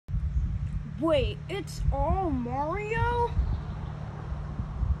Wait, it's all Mario?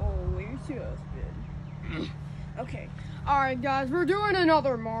 Holy shit. Okay. Alright guys, we're doing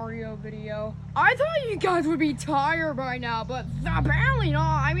another Mario video. I thought you guys would be tired by now, but apparently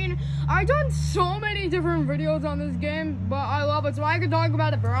not. I mean, I've done so many different videos on this game, but I love it, so I can talk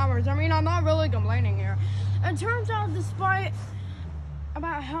about it for hours. I mean, I'm not really complaining here. It turns out, despite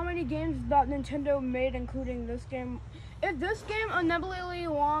about how many games that Nintendo made, including this game, if this game inevitably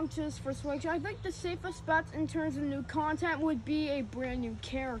launches for Switch, I think the safest bets in terms of new content would be a brand new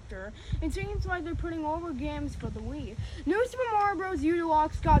character. It seems like they're putting over games for the Wii. New Super Mario Bros. U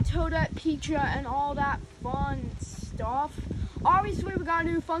Deluxe got Toadette, Peach, and all that fun stuff. Obviously, we got a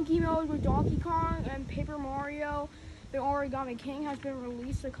new funky mode with Donkey Kong, and Paper Mario The Origami King has been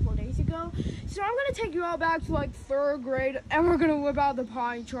released a couple days ago. So I'm going to take you all back to like 3rd grade, and we're going to whip out the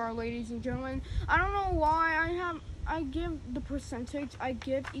pie chart, ladies and gentlemen. I don't know why I give the percentage I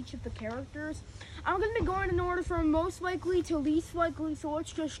give each of the characters. I'm going to be going in order from most likely to least likely, so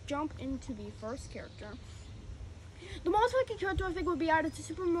let's just jump into the first character. The most likely character I think would be added to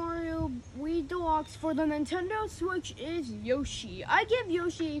Super Mario Wii Deluxe for the Nintendo Switch is Yoshi. I give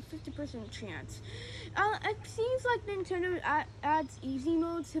Yoshi a 50% chance. It seems like Nintendo adds easy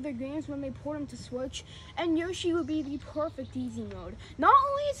modes to their games when they port them to Switch, and Yoshi would be the perfect easy mode. Not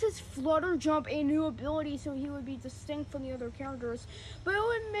only is his Flutter Jump a new ability, so he would be distinct from the other characters, but it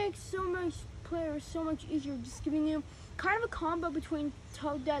would make so much players so much easier, just giving you kind of a combo between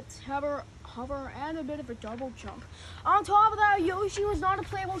Toadette's hover, and a bit of a double jump. On top of that, Yoshi was not a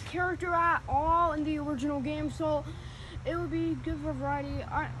playable character at all in the original game, so it would be good for variety.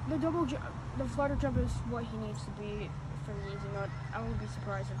 The Flutter Jump is what he needs to be for the easy mode. I wouldn't be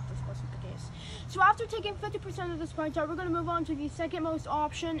surprised if this wasn't the case. So after taking 50% of this point out, we're going to move on to the second most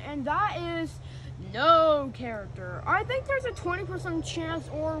option, and that is no character. I think there's a 20% chance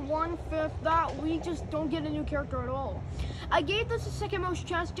or 1/5 that we just don't get a new character at all. I gave this a second most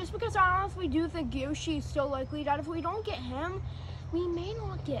chance just because I honestly do think Yoshi is so likely that if we don't get him, we may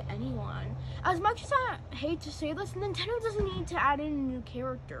not get anyone. As much as I hate to say this, Nintendo doesn't need to add in a new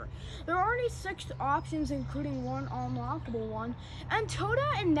character. There are already 6 options, including one unlockable one, and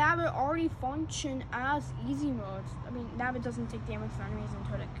Toadette and Nabbit already function as easy modes. I mean, Nabbit doesn't take damage from enemies, and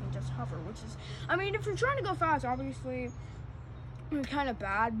Toadette can just hover, which is, I mean, if you're trying to go fast, obviously, it's kind of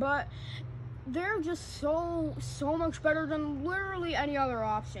bad, but they're just so much better than literally any other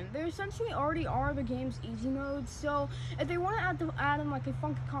option. They essentially already are the game's easy modes, so if they want to add in like a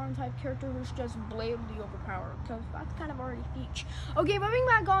Funky Kong type character who's just blatantly overpowered, because that's kind of already Peach. Okay, moving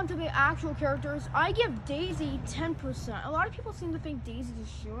back on to the actual characters, I give Daisy 10%. A lot of people seem to think Daisy is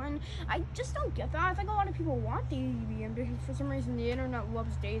shoo-in. I just don't get that. I think a lot of people want Daisy to be in because for some reason the internet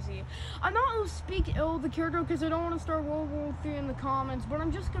loves Daisy. I'm not going to speak ill of the character because I don't want to start World War III in the comments, but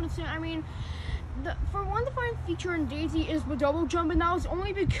I'm just going to say, I mean, for one defined feature in Daisy is the double jump, and that was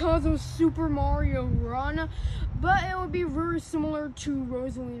only because of Super Mario Run, but it would be very similar to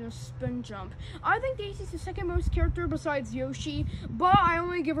Rosalina's spin jump. I think Daisy's the second most character besides Yoshi, but I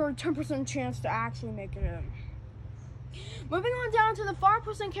only give her a 10% chance to actually make it in. Moving on down to the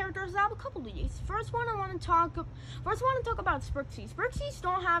 5% characters, I have a couple of these. First one I want to talk about Sprixies. Sprixies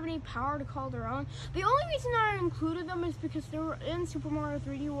don't have any power to call their own. The only reason I included them is because they were in Super Mario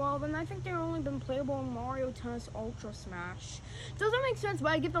 3D World, and I think they've only been playable in Mario Tennis Ultra Smash. Doesn't make sense,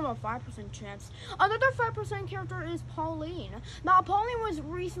 but I give them a 5% chance. Another 5% character is Pauline. Now, Pauline was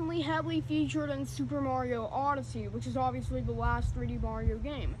recently heavily featured in Super Mario Odyssey, which is obviously the last 3D Mario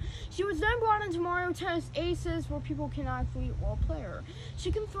game. She was then brought into Mario Tennis Aces, where people can actually play her.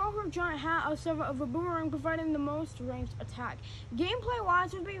 She can throw her giant hat of a boomerang, providing the most ranged attack. Gameplay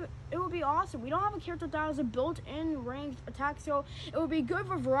wise, it would be awesome. We don't have a character that has a built-in ranged attack, so it would be good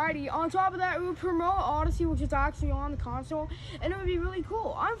for variety. On top of that, it would promote Odyssey, which is actually on the console, and it would be really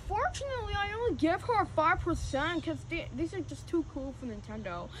cool. Unfortunately, I only give her a 5% because these are just too cool for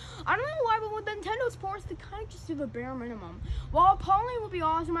Nintendo. I don't know why, but with Nintendo Sports, they kind of just do the bare minimum. While Pauline would be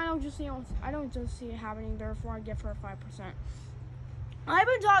awesome, I don't just see it happening. Therefore, I give her a 5%. I've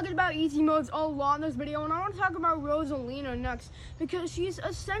been talking about easy modes a lot in this video, and I want to talk about Rosalina next because she's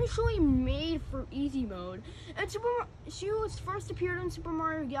essentially made for easy mode. And she was first appeared in Super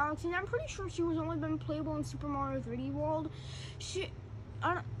Mario Galaxy, and I'm pretty sure she was only been playable in Super Mario 3D World.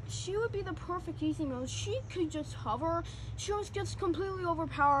 she would be the perfect easy mode. She could just hover. She just gets completely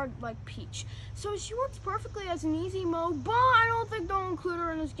overpowered like Peach. So she works perfectly as an easy mode, but I don't think they'll include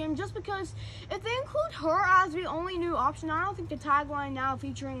her in this game just because if they include her as the only new option, I don't think the tagline now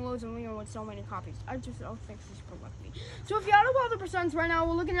featuring Lowe's and Leon would sell many copies. I just don't think she's super lucky. So if you add up all the percents right now,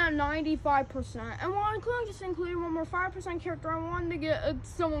 we're looking at 95%. And while including one more 5% character, I wanted to get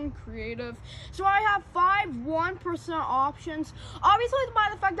someone creative. So I have 1% options. Obviously, by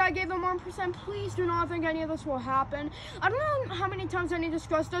the fact that I gave them 1%, please do not think any of this will happen. I don't know how many times I need to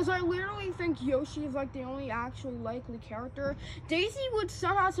discuss this. I literally think Yoshi is like the only actual likely character. Daisy would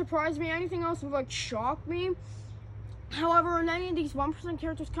somehow surprise me. Anything else would like shock me. However, when any of these 1%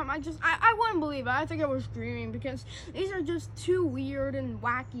 characters come, I wouldn't believe it. I think I was dreaming because these are just too weird and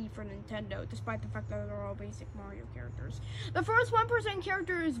wacky for Nintendo, despite the fact that they're all basic Mario characters. The first 1%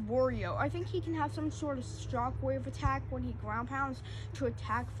 character is Wario. I think he can have some sort of shockwave attack when he ground pounds to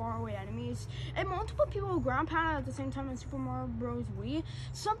attack faraway enemies. And multiple people will ground pound at the same time in Super Mario Bros. Wii.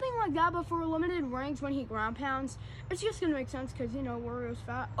 Something like that, but for limited ranks when he ground pounds. It's just gonna make sense because, you know, Wario's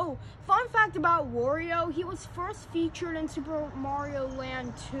fat. Oh, fun fact about Wario, he was first featured in Super Mario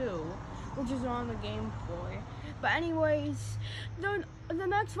Land 2, which is on the Game Boy. But anyways, the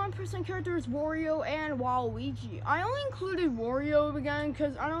next 1% character is Wario and Waluigi. I only included Wario again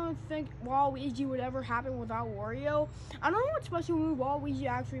because I don't think Waluigi would ever happen without Wario. I don't know what special move Waluigi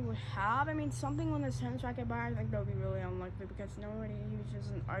actually would have. I mean, something when the Sense Racket by, I think that would be really unlikely because nobody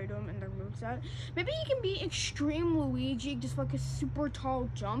uses an item in their moveset. Maybe he can be Extreme Luigi, just like a super tall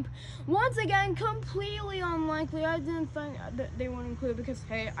jump. Once again, completely unlikely. I didn't think that they would include because,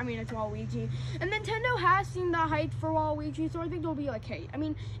 hey, I mean, it's Waluigi. And Nintendo has seen the hype for Waluigi, so I think they'll be like, hey, I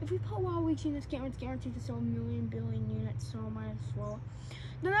mean, if we put Waluigi in this game, it's guaranteed to sell 1 billion units, so might as well.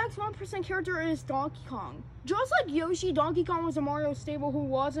 The next 1% character is Donkey Kong. Just like Yoshi, Donkey Kong was a Mario staple who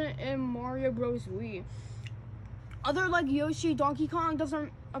wasn't in Mario Bros. Wii. Other like Yoshi, Donkey Kong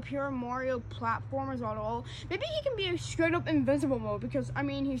doesn't appear in Mario platformers at all. Maybe he can be a straight up invisible mode because, I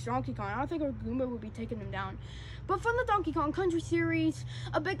mean, he's Donkey Kong. I don't think a Goomba would be taking him down. But from the Donkey Kong Country series,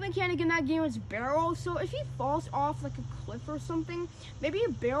 a big mechanic in that game is barrel. So if he falls off like a cliff or something, maybe a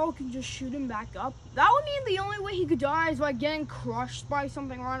barrel can just shoot him back up. That would mean the only way he could die is by getting crushed by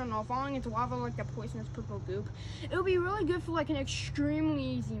something, or I don't know, falling into lava like that poisonous purple goop. It would be really good for like an extremely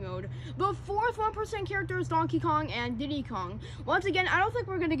easy mode. The fourth 1% character is Donkey Kong and Diddy Kong. Once again, I don't think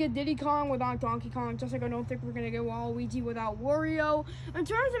we're gonna get Diddy Kong without Donkey Kong, just like I don't think we're gonna get Waluigi without Wario. In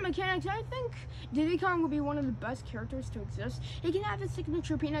terms of mechanics, I think Diddy Kong would be one of the best characters to exist. He can have his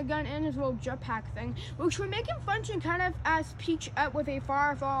signature peanut gun and his little jetpack thing, which would make him function kind of as Peach-ette with a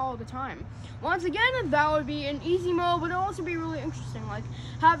firefly all the time. Once again, that would be an easy mode, but it would also be really interesting, like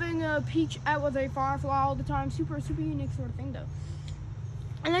having a Peach-ette with a firefly all the time. Super unique sort of thing, though.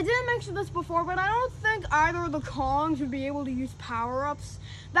 And I didn't mention this before, but I don't think either of the Kongs would be able to use power-ups.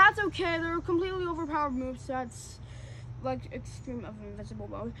 That's okay, they're completely overpowered movesets, like extreme of invisible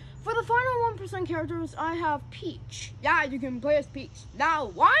mode. For the final 1% characters, I have Peach. Yeah, you can play as Peach. Now,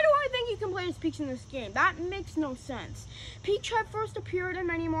 why do I think you can play as Peach in this game? That makes no sense. Peach had first appeared in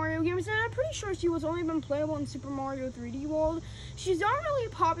many Mario games, and I'm pretty sure she was only been playable in Super Mario 3D World. She's not really a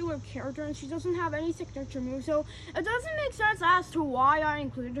popular character, and she doesn't have any signature moves, so it doesn't make sense as to why I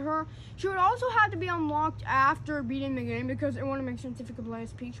included her. She would also have to be unlocked after beating the game, because it wouldn't make sense if you could play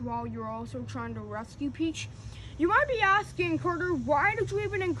as Peach while you're also trying to rescue Peach. You might be asking, Carter, why did you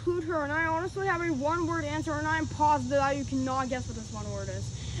even include her? And I honestly have a one-word answer, and I am positive that you cannot guess what this one word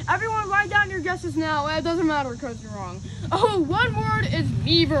is. Everyone, write down your guesses now. It doesn't matter because you're wrong. Oh, one word is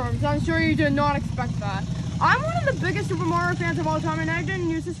Miiverse. I'm sure you did not expect that. I'm one of the biggest Super Mario fans of all time, and I didn't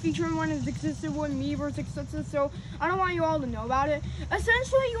use this feature when it existed, when Miiverse existed, so I don't want you all to know about it.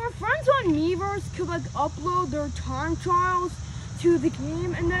 Essentially, your friends on Miiverse could like upload their time trials to the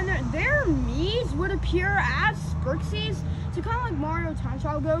game, and then their Miis would appear as Sprixes, so kind of like Mario Time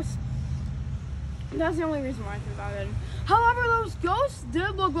Trial Ghosts. That's the only reason why I threw that in. However, those ghosts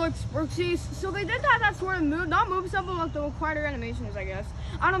did look like Sprixes, so they did have that sort of move, not moveset, but like the quieter animations, I guess.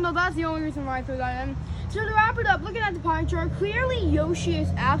 I don't know, that's the only reason why I threw that in. So to wrap it up, looking at the pie chart, clearly Yoshi is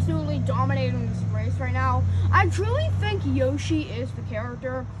absolutely dominating this race right now. I truly think Yoshi is the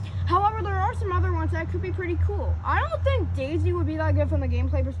character. However, there are some other ones that could be pretty cool. I don't think Daisy would be that good from the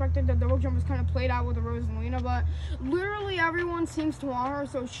gameplay perspective. The double jump was kind of played out with the Rosalina, but literally everyone seems to want her,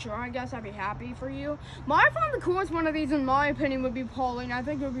 so sure, I guess I'd be happy for you. I found the coolest one of these, in my opinion, would be Pauline. I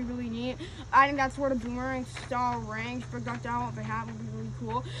think it would be really neat. I think that sort of boomerang style range projectile if they have would be really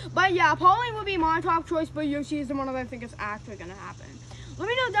cool. But yeah, Pauline would be my top choice, but Yoshi is the one that I think is actually going to happen. Let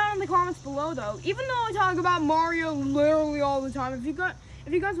me know down in the comments below, though. Even though I talk about Mario literally all the time,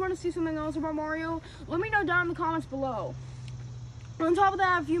 If you guys want to see something else about Mario, let me know down in the comments below. On top of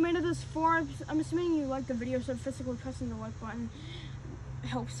that, if you made it this far, I'm assuming you liked the video, so physically pressing the like button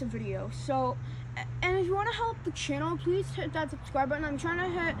helps the video. So, and if you want to help the channel, please hit that subscribe button. I'm trying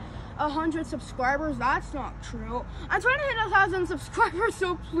to hit 100 subscribers. That's not true. I'm trying to hit 1,000 subscribers,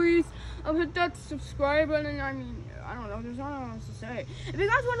 so please hit that subscribe button. I mean, I don't know, there's not else to say. If you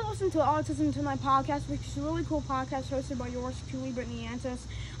guys want to listen to Autism to my podcast, which is a really cool podcast hosted by yours truly, Brittany Antis,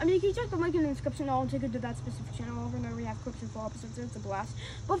 I mean, you can check the link in the description. I'll take it to that specific channel. Over there we have clips and full episodes. It's a blast.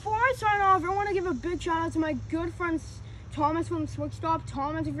 Before I sign off, I want to give a big shout out to my good friends Thomas from SwitchStop.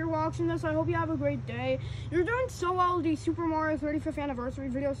 Thomas, if you're watching this, I hope you have a great day. You're doing so well with the Super Mario 35th anniversary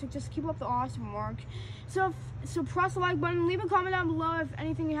video, so just keep up the awesome work. So press the like button, leave a comment down below if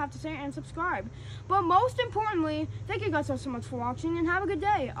anything you have to say, and subscribe. But most importantly, thank you guys so much for watching, and have a good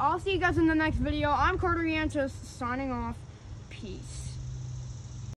day. I'll see you guys in the next video. I'm CarterMan's signing off. Peace.